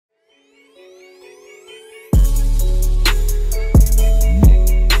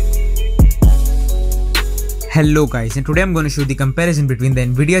Hello guys, and today I'm going to show the comparison between the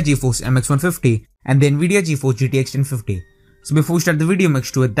NVIDIA Geforce MX150 and the NVIDIA Geforce GTX 1050. So before we start the video, make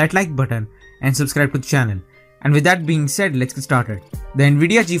sure to hit that like button and subscribe to the channel. And with that being said, let's get started. The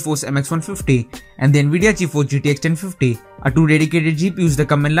NVIDIA Geforce MX150 and the NVIDIA Geforce GTX 1050 are two dedicated GPUs that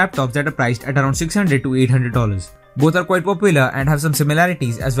come in laptops that are priced at around $600 to $800. Both are quite popular and have some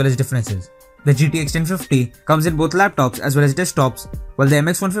similarities as well as differences. The GTX 1050 comes in both laptops as well as desktops, while the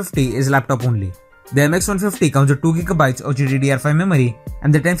MX150 is laptop only. The MX150 comes with 2GB of GDDR5 memory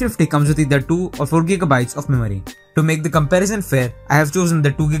and the 1050 comes with either 2 or 4GB of memory. To make the comparison fair, I have chosen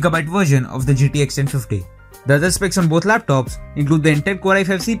the 2GB version of the GTX 1050. The other specs on both laptops include the Intel Core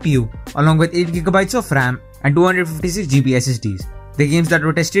i5 CPU along with 8GB of RAM and 256GB SSDs. The games that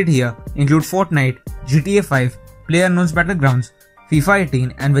were tested here include Fortnite, GTA 5, Playerunknown's Battlegrounds, FIFA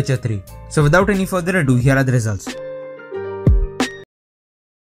 18 and Witcher 3. So without any further ado, here are the results.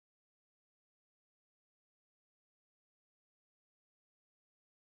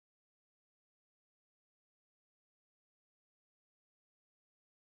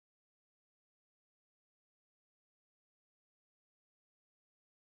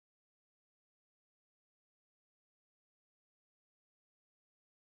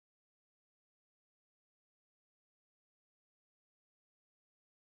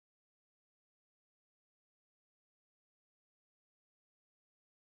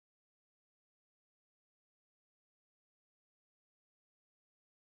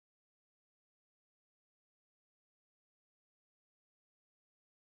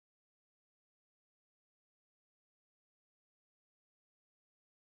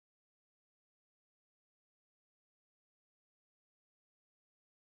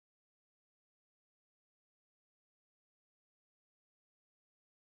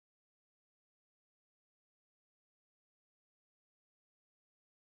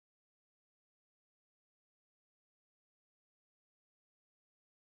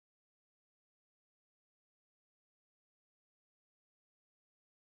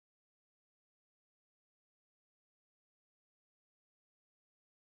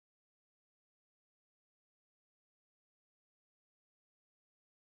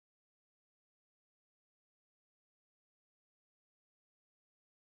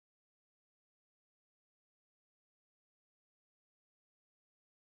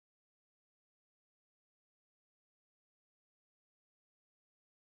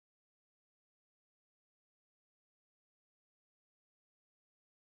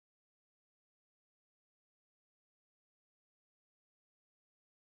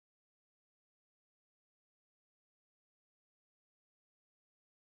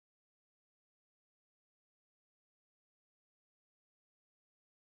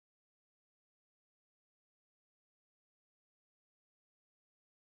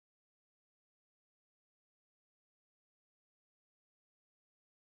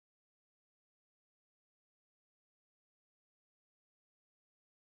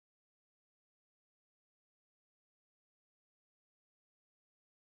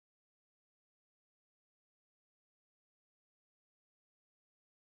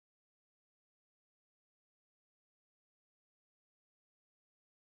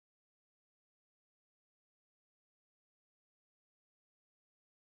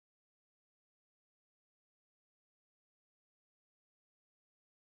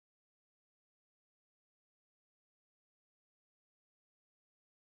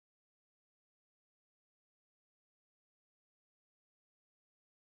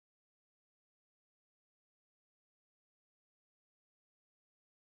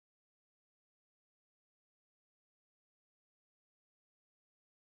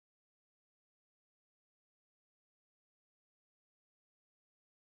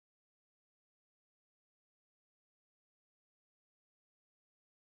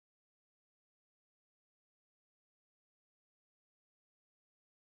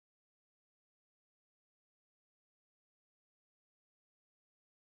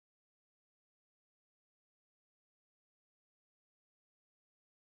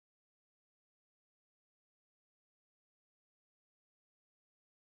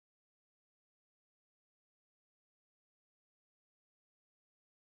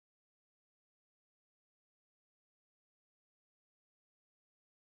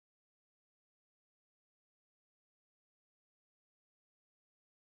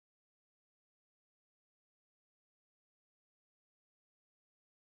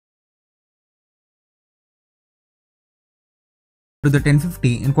 To the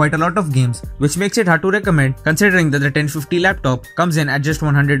 1050 in quite a lot of games, which makes it hard to recommend considering that the 1050 laptop comes in at just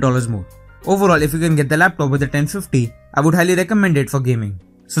 $100 more. Overall, if you can get the laptop with the 1050, I would highly recommend it for gaming.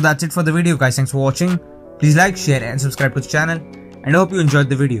 So that's it for the video guys, thanks for watching. Please like, share and subscribe to the channel, and I hope you enjoyed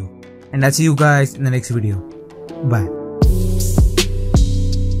the video. And I'll see you guys in the next video. Bye.